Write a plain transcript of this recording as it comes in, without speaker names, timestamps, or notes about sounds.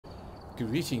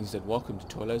Greetings and welcome to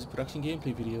Twilight production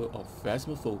gameplay video of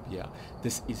Phasmophobia.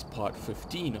 This is part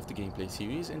 15 of the gameplay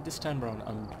series, and this time around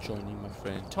I'm joining my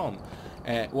friend Tom.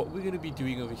 What we're going to be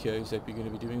doing over here is that we're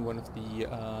going to be doing one of the,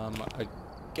 I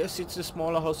guess it's the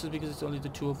smaller houses because it's only the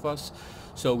two of us.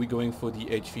 So we're going for the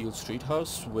Edgefield Street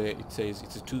house, where it says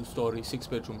it's a 2-story,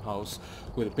 6-bedroom house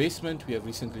with a basement. We have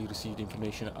recently received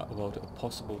information about a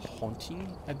possible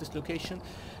haunting at this location.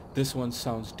 This one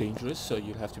sounds dangerous, so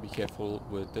you'll have to be careful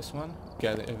with this one.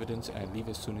 Gather evidence and leave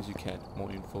as soon as you can.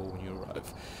 More info when you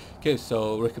arrive. Okay,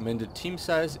 so recommended team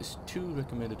size is 2.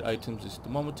 Recommended items is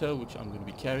thermometer, which I'm going to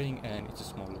be carrying, and it's a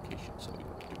small location, so we're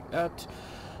going to be doing that.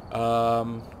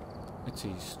 Let's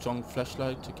see, strong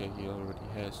flashlight. Okay, he already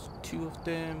has 2 of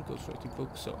them. Ghostwriting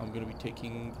book, so I'm going to be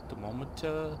taking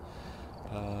thermometer.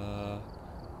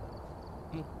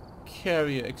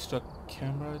 Carry an extra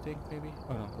camera, I think, maybe.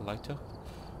 Oh no, a lighter.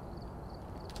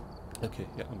 Okay,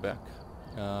 yeah, I'm back.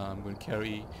 I'm going to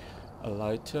carry a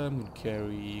lighter, I'm going to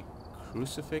carry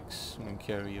crucifix, I'm going to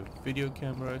carry a video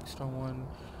camera, extra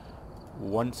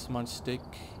one smudge stick,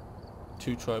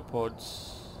 2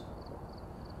 tripods.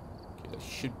 Okay, that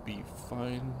should be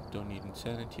fine. Don't need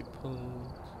insanity pills.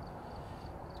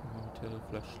 Thermometer,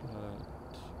 flashlight.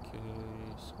 Okay,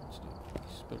 smudge stick,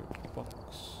 spirit box.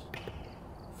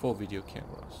 4 video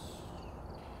cameras.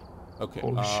 Okay,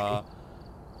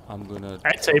 I'm gonna...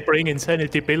 I'd say bring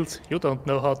insanity pills. You don't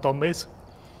know how Tom is.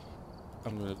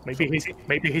 I'm gonna...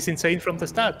 Maybe he's insane from the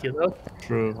start, you know?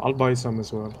 True. I'll buy some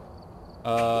as well.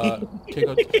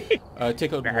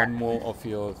 Take out 1 more of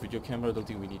your video camera. I don't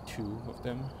think we need 2 of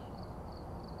them.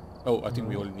 Oh, I think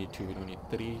we only need 2. We don't need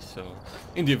 3. So,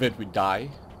 in the event we die...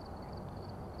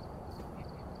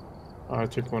 I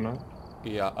took 1 out.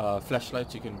 Yeah,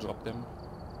 flashlights, you can drop them.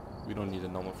 We don't need the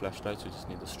normal flashlights, we just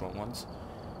need the strong ones.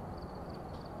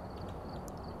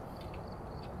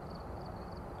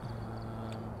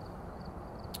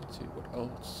 Let's see, what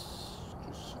else?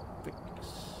 Crucifix.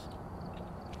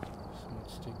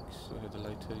 Smudge sticks. Do I have the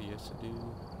lighter? Yes, I do.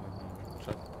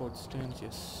 Tripod stands,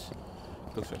 yes.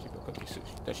 Ghostwriting book, okay, so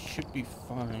that should be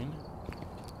fine.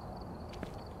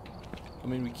 I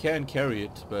mean, we can carry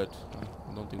it, but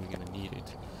I don't think we're gonna need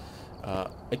it.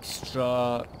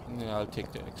 Extra... Yeah, I'll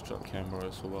take the extra camera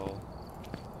as well.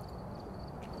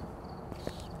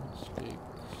 Smudge stick,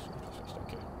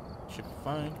 okay, should be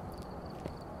fine.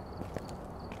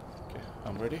 Okay,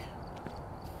 I'm ready.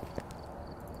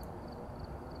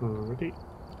 Ready?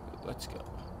 Let's go.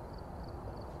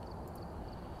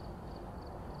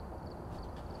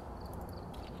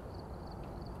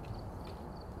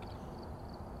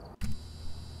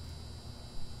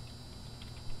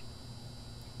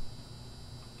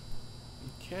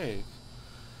 Okay,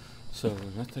 so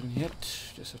nothing yet,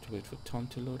 just have to wait for Tom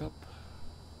to load up.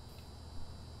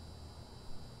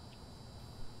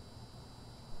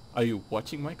 Are you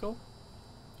watching, Michael?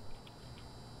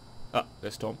 Ah,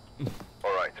 there's Tom.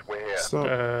 Alright, we're here. So,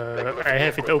 I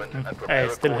have it open. I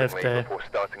still have the before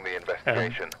starting the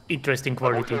investigation. interesting I've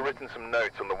quality. also written some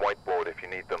notes on the whiteboard if you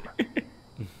need them.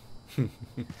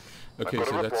 Okay, I've got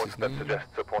so a that's report his that name.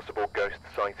 suggests a possible ghost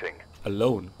sighting.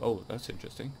 Alone. Oh, that's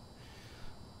interesting.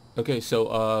 Okay,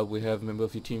 so we have a member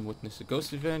of your team witness a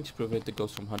ghost event, prevent the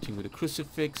ghost from hunting with a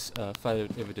crucifix,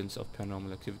 find evidence of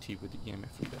paranormal activity with the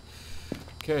EMF reader.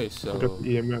 Okay, so... I got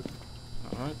the EMF.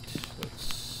 Alright,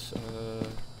 let's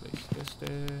place this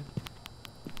there.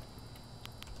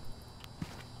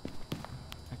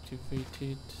 Activate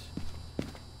it.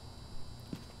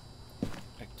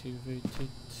 Activate it.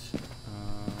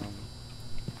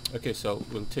 Okay, so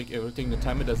we'll take everything. The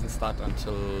timer doesn't start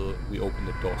until we open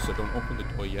the door, so don't open the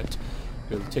door yet.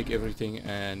 We'll take everything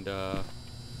and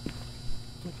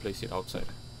place it outside.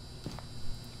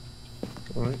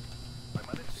 Alright.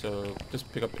 So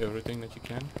just pick up everything that you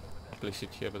can, place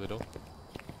it here by the door.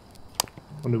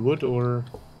 On the wood or?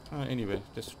 Anyway,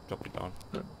 just drop it down.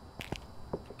 Yeah.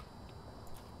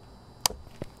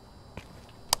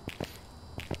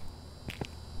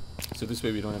 So this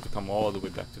way we don't have to come all the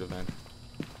way back to the van.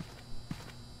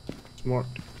 Smart.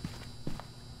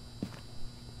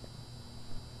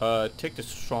 Take the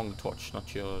strong torch,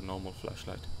 not your normal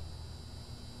flashlight.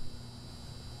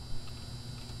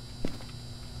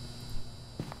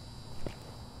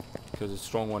 Because the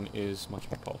strong one is much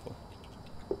more powerful.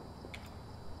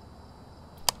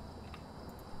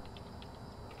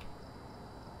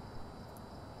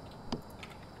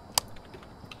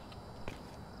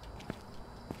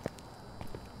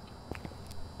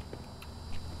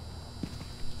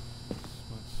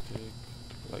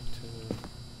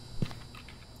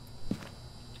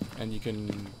 And you can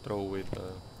throw away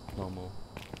the normal.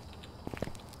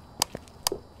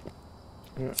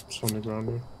 Yeah, it's on the ground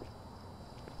here.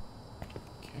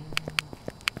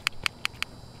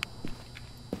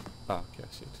 Ah, okay, I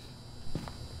see it.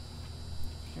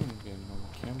 Okay, I'm getting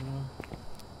another camera.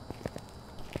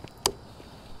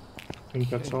 I think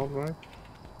that's Okay. all, right?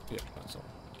 Yeah, that's all.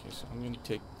 Okay, so I'm gonna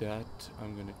take that.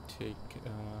 I'm gonna take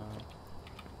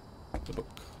the book.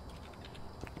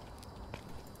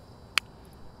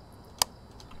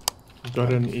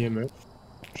 Got an Right. EMF.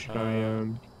 Should I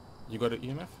You got an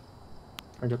EMF?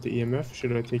 I got the EMF.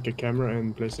 Should I take a camera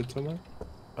and place it somewhere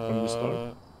from the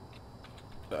start?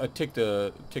 Take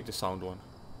the sound one.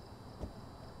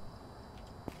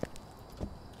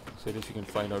 So this you can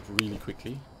find out really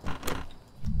quickly.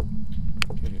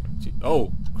 Okay. See.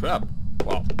 Oh crap!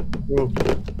 Wow. Oh,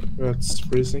 that's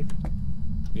freezing.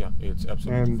 Yeah, it's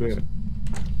absolutely And freezing.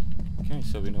 Okay,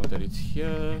 so we know that it's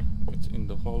here. It's in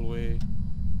the hallway.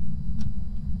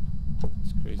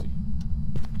 It's crazy.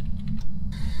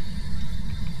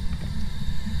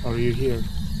 are you here?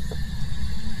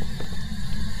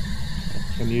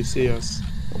 Can you see us?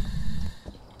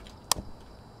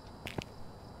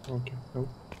 Okay. Nope.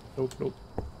 Nope. Nope.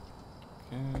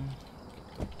 Okay, get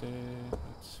that there.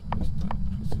 Let's place that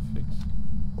crucifix.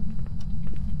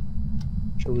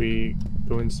 Should we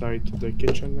go inside to the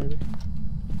kitchen maybe?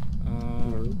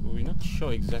 We're not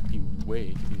sure exactly where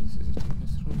it is. Is it in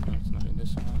this room? No, it's not in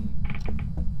this one.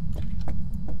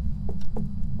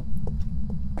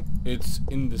 It's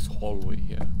in this hallway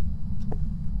here.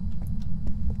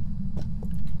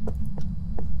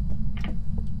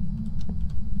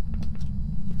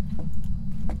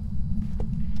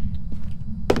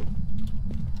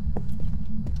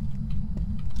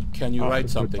 Can you write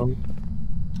It's your something? phone.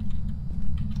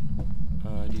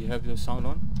 Do you have your sound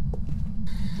on?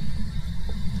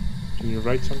 Can you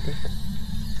write something?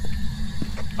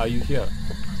 Are you here?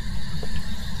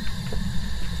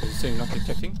 Does it say not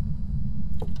detecting?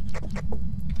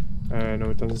 No,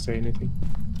 it doesn't say anything.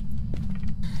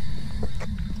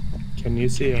 Can you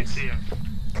see us?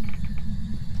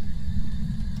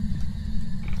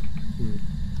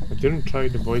 I didn't try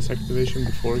the voice activation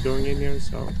before going in here,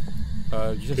 so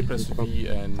You just Could press be V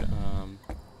and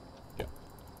yeah,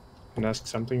 and ask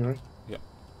something, right? yeah.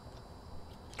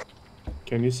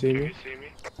 Can you see me?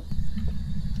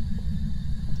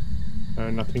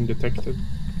 Nothing detected.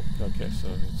 Okay, so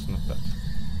it's not that.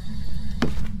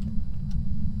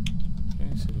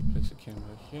 Okay, so we place a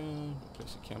camera here.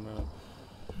 Place a camera.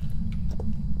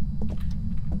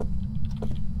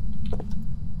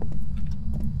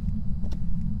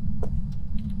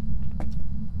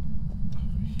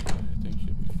 Over here, I think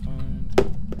should be fine.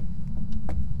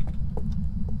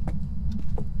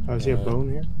 I see a bone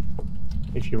here.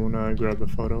 If you wanna grab a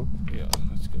photo. Yeah,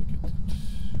 let's go get it.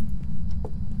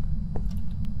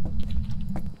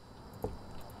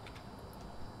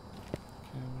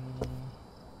 Camera.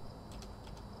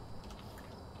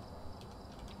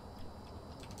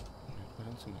 Wait, what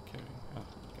else am I carrying? Ah,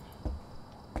 okay.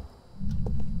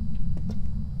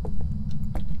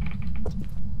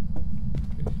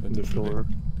 Okay, On the floor.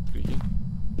 Creaking.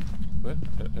 What?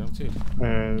 I don't see it.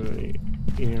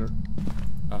 Here.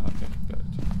 Ah, okay, got it.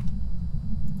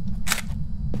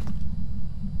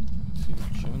 Let's see the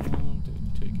channel. Did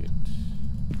it take it?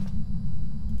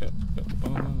 Yeah, got the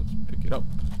bone. Let's pick it up.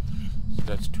 So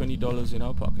that's $20 in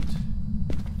our pocket.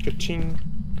 Ka-ching.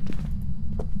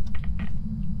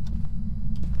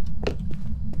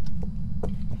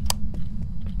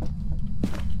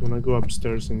 Wanna go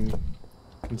upstairs and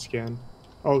scan?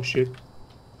 Oh shit.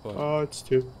 What? Oh, it's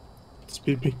 2. It's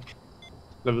beeping.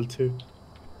 Level 2.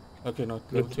 Okay, no,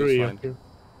 Level level 2 is 3 fine. up here.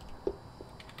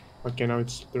 Okay, now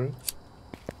it's 3.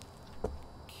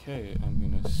 Okay, I'm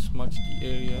gonna smudge the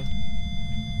area.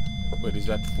 Wait, is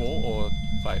that 4 or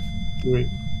 5? 3.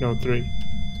 No, 3. 3.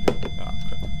 Ah,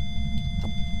 crap.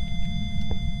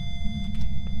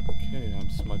 Okay, I'm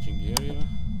smudging the area.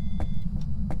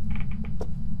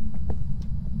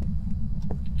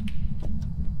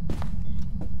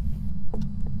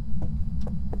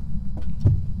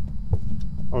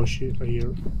 Oh shit, I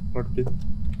hear heartbeat.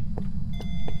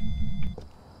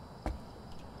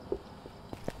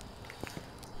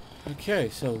 Okay,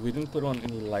 so we didn't put on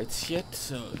any lights yet,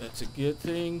 so that's a good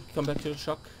thing. Come back to the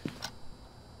truck.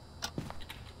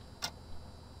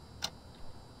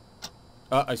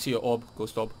 Ah, I see an orb,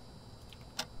 ghost orb.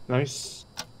 Nice.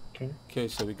 Okay. Okay,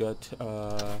 so we got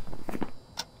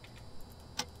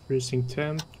Freezing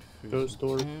temp. Ghost freezing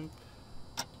orb. temp.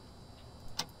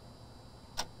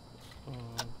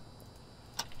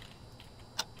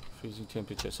 Freezing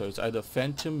temperature, so it's either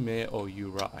Phantom, Mare, or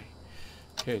Uri.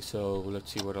 Okay, so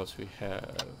let's see what else we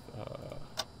have.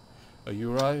 A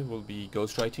Uri will be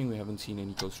ghostwriting. We haven't seen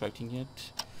any ghostwriting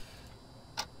yet.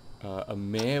 A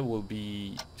Mare will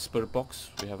be Spirit Box.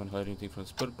 We haven't heard anything from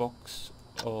Spirit Box.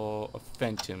 or a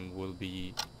phantom will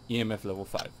be EMF level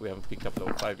 5. We haven't picked up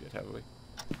level 5 yet, have we?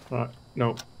 Right.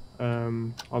 No.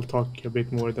 I'll talk a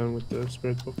bit more then with the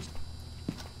spirit box.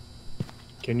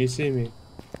 Can you see me?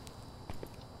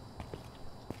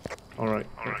 Alright.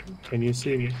 Can you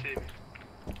see me?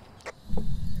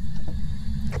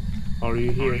 Are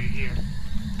you here?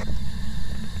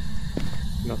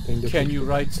 Nothing. Can you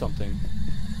write something?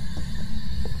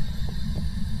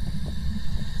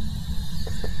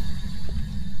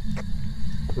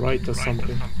 Write us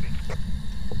something.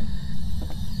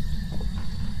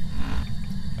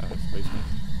 Basement.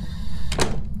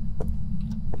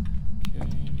 Okay,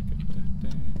 we got that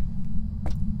there.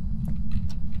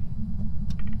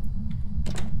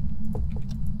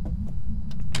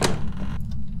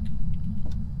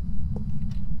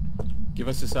 Give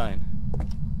us a sign.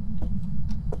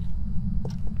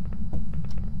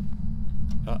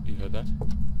 Ah, you heard that?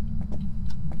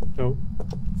 No.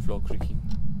 Floor creaking.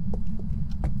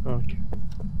 Okay.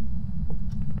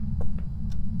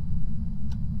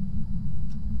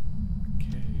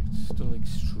 Okay, it's still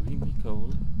extremely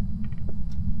cold.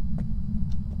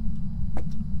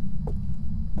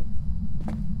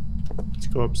 Let's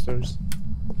go upstairs.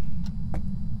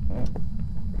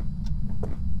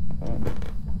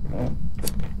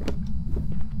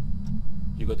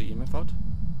 You got the EMF out?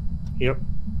 Yep.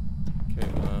 Okay,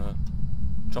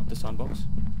 drop the sandbox.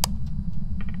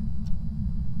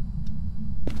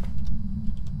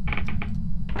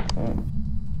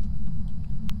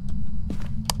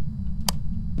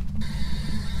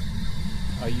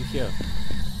 Are you here?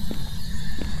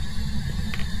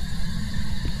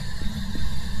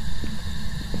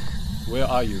 Where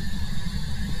are you?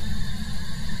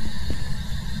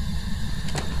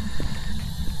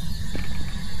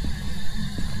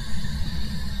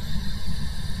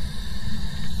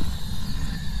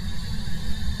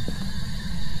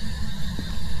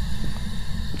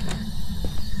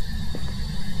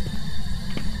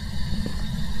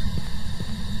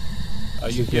 Are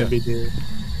you Is it here? maybe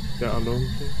the unknown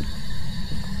thing?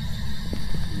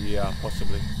 Yeah,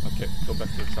 possibly. Okay, go back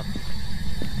to the truck.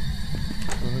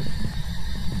 Alright.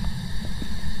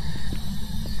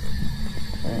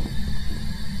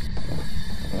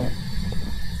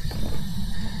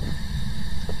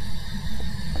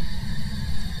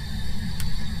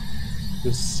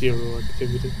 There's zero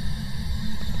activity.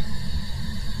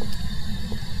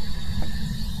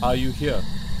 Are you here?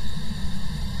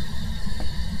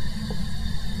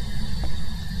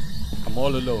 I'm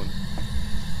all alone.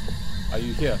 Are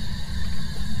you here?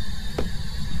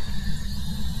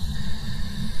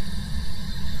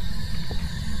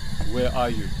 Where are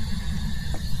you?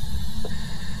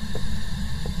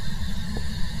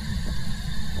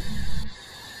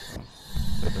 Oh,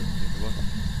 that doesn't seem to work.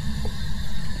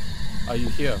 Are you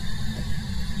here?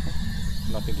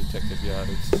 Nothing detected. Yeah,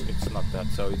 it's not that.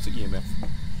 So it's EMF.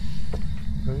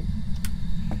 Right.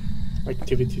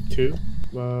 Activity 2.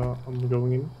 I'm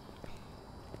going in.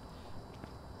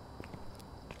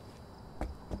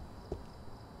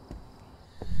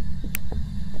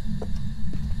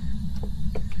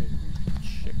 Okay, we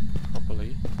check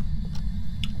properly.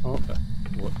 Oh,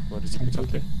 What did you pick up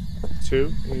there?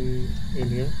 2 in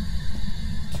here.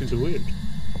 It's weird.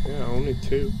 Yeah, only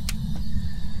 2.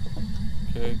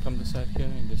 Okay, come this side here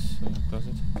in this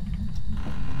closet.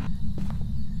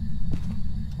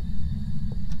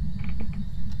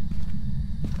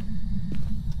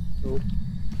 Oh.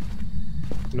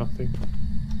 Nothing.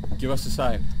 Give us a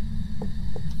sign.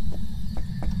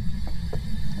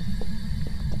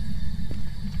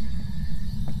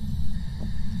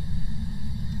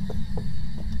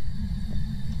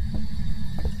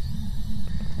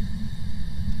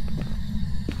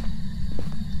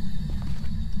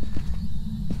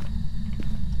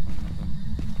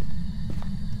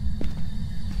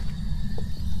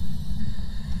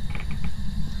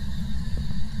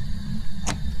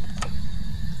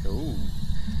 Oh,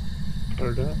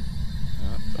 Heard that?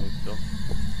 yeah, that was dope.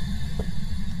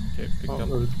 Okay, picked Oh, up.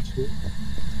 or 2.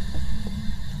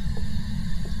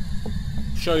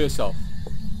 Show yourself.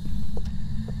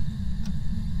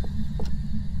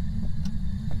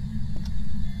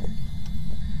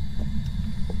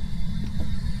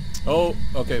 Oh,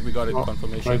 okay, we got it. Oh,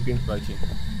 Confirmation. right here. Right here.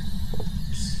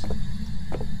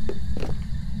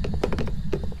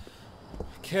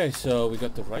 Okay, so we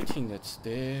got the writing that's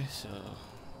there, so...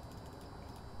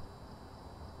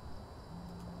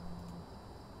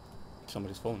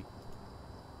 Somebody's phone.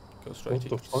 Ghost What writing.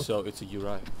 the fuck? So it's a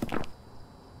URI.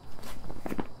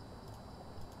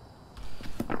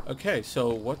 Okay,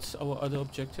 so what's our other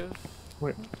objective?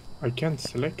 Wait, I can't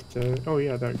select. Oh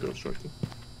yeah, that goes right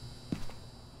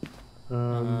in.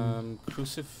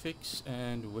 Crucifix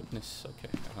and witness. Okay.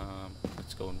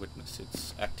 Let's go on witness.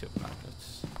 It's active now.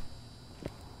 Let's.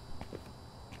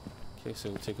 Okay, so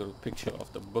we'll take a picture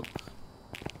of the book.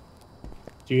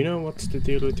 Do you know what's the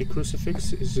deal with the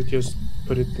crucifix? Is it just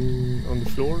put it on the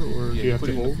floor, or do Yeah, you have put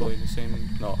to it in the hold floor it? in the same.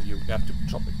 No, you have to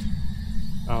drop it.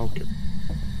 Ah, okay.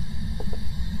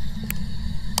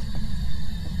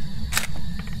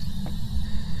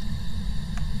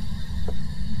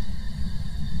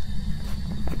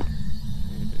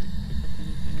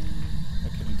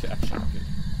 Okay, into action. Good.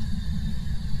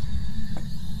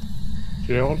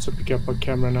 Should I also pick up a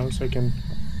camera now so I can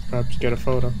perhaps get a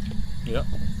photo? Yeah.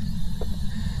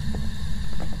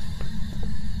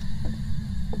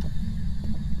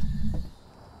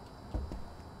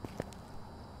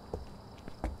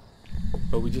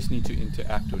 But we just need to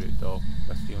interact with it though.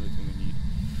 That's the only thing we need.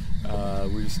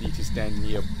 We just need to stand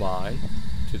nearby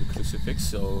to the crucifix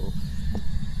so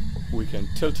we can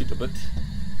tilt it a bit.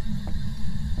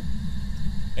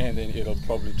 And then it'll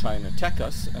probably try and attack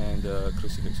us and the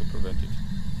crucifix will prevent it.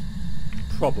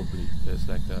 Probably. There's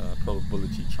like a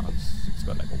probability chance. It's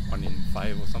got like a 1 in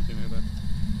 5 or something like that.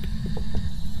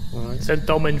 Alright. Send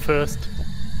Dom in first.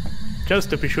 Just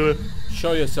to be sure.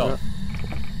 Show yourself.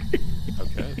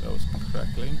 Okay, that was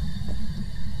crackling.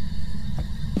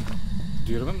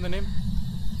 Do you remember the name?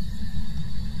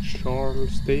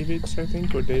 Charles Davids, I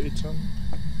think, or Davidson.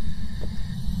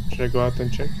 Should I go out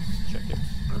and check? Check it.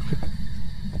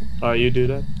 You do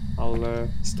that. I'll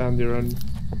stand there and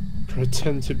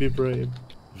pretend to be brave.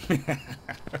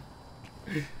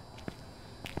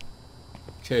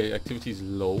 Okay, activity is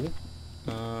low.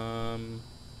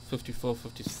 54,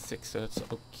 56, that's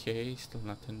okay, still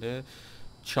nothing there.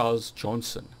 Charles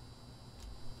Johnson.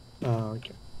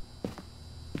 Okay.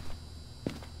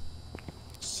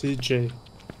 CJ.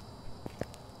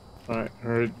 Alright,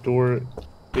 her door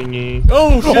thingy.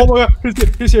 Oh shit! Oh my god,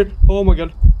 he's here! Oh my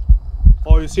god.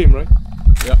 Oh, you see him, right?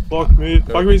 Yeah. Fuck me,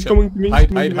 he's coming to me. Hide, he's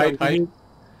coming hide, to me. hide.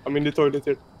 I'm in the toilet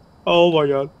here. Oh my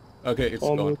god. Okay, it's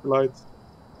Oh gone. my lights.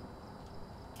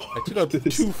 I took out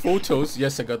This. 2 photos.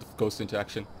 Yes, I got the ghost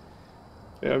interaction.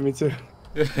 Yeah, me too.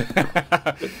 Okay,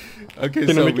 Can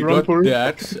I so make we a run got for it?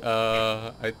 that.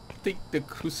 I think the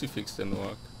crucifix didn't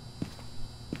work.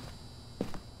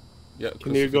 Yeah,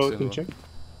 Can you crucifix go didn't and work. check?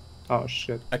 Oh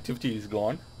shit. Activity is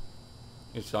gone.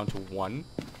 It's down to 1.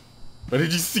 But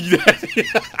did you see that?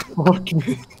 Fuck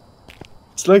me.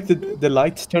 It's like the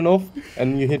lights turn off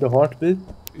and you hear the heartbeat.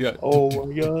 Yeah. Oh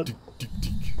my god. Tick, tick,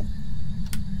 tick.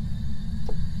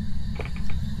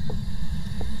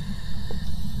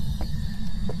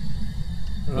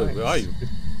 Look, where are you?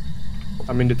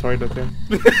 I'm in the toilet then.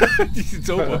 It's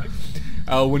over.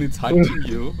 When it's hunting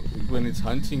you,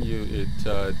 it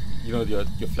you know your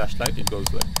flashlight, it goes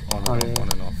like on and Oh, off, yeah. on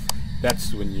and off.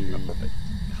 That's when you like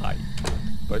hide.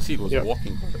 But I see it was Yeah.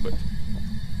 walking quite a bit.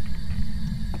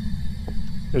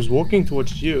 It was walking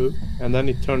towards you and then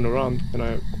it turned around and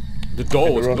I... The door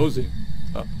Like was around. closing.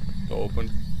 Door open.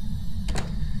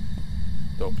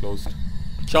 Door closed.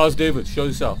 Charles David, show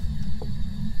yourself.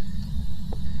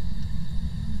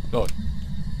 No,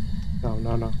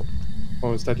 No.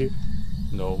 Oh, is that you?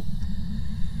 no.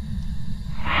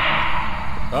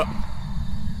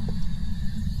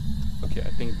 Okay, I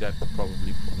think that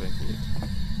probably prevented it.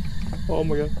 Oh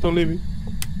my god, don't leave me.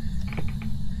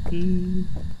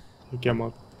 Okay, I'm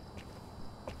out.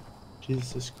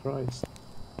 Jesus Christ.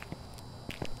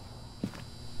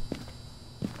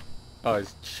 Oh,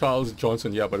 it's Charles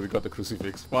Johnson. Yeah, but we got the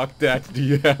crucifix. Fuck that. Do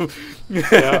you have?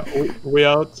 Yeah, we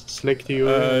out. Slick to you.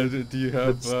 Do you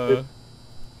have? Let's skip.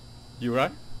 You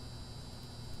right?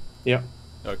 Yeah.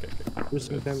 Okay. Okay.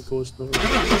 Listen to them ghost stories.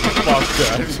 Fuck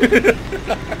that.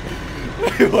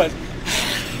 It was.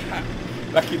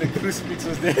 Lucky the crucifix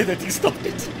was there that he stopped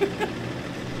it.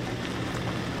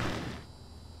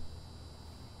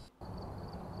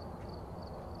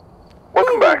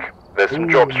 Welcome back. There's some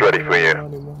jobs ready for you.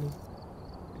 Money.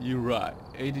 You're right.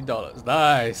 $80.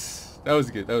 Nice. That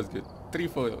was good. That was good. 3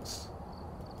 photos.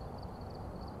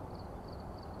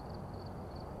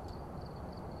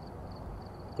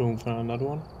 Going for another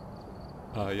one.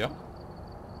 Yeah.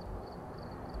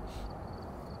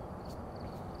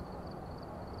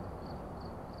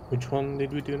 Which one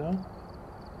did we do now?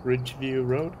 Ridgeview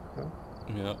Road? No?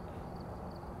 Yeah.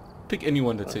 Pick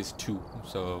anyone that says 2,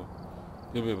 so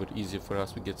it'll be a bit easier for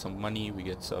us. We get some money, we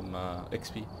get some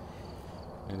XP,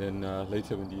 and then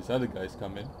later when these other guys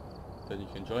come in, then you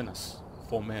can join us.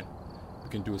 4 men. We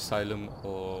can do Asylum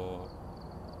or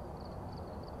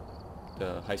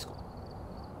the high school.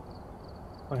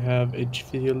 I have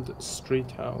Edgefield Street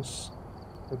House.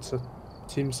 It's a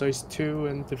team size 2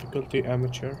 and difficulty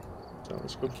amateur. So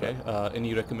let's go for Okay.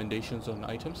 Any recommendations on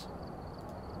items?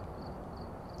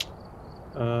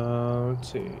 that.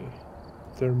 Let's see.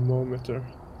 Thermometer.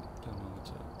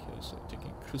 Thermometer. Okay, so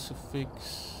taking crucifix,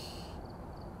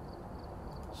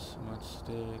 smudge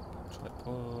stick,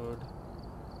 tripod,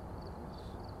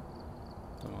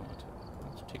 thermometer.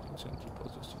 Let's take insanity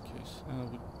pills just in case.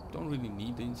 We don't really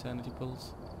need the insanity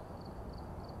pills.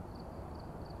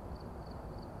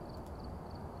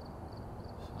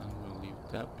 So I'm gonna leave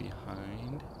that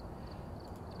behind.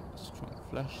 Take a strong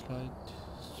flashlight.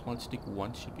 Smudge stick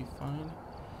 1 should be fine.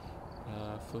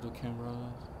 Photo camera.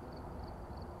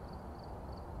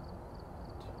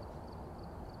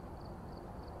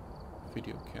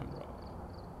 Video camera.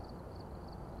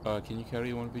 Can you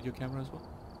carry one video camera as well?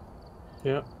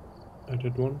 Yeah, I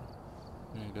did one.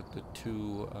 Yeah, you got the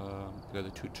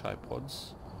two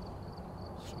tripods.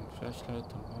 Strong flashlight,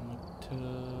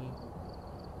 thermometer.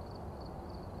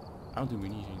 I don't think we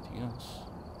need anything else.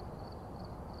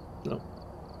 No.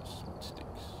 Smart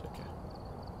sticks, okay.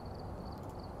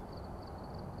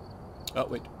 Oh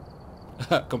wait,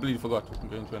 completely forgot. I'm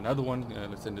going to another one.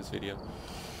 Let's end this video.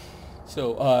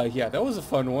 So yeah, that was a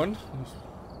fun one. It was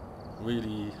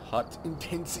really hot,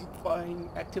 intensifying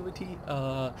activity.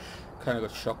 Kind of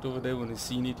got shocked over there when I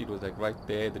seen it. It was like right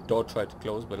there. The door tried to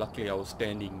close, but luckily I was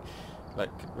standing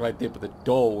like right there by the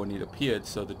door when it appeared,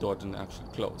 so the door didn't actually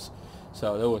close.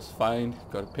 So that was fine.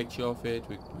 Got a picture of it.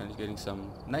 We managed getting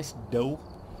some nice dough.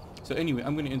 So anyway,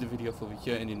 I'm going to end the video over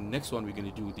here, and in the next one we're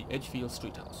going to do the Edgefield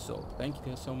Street House. So thank you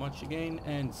guys so much again,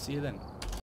 and see you then.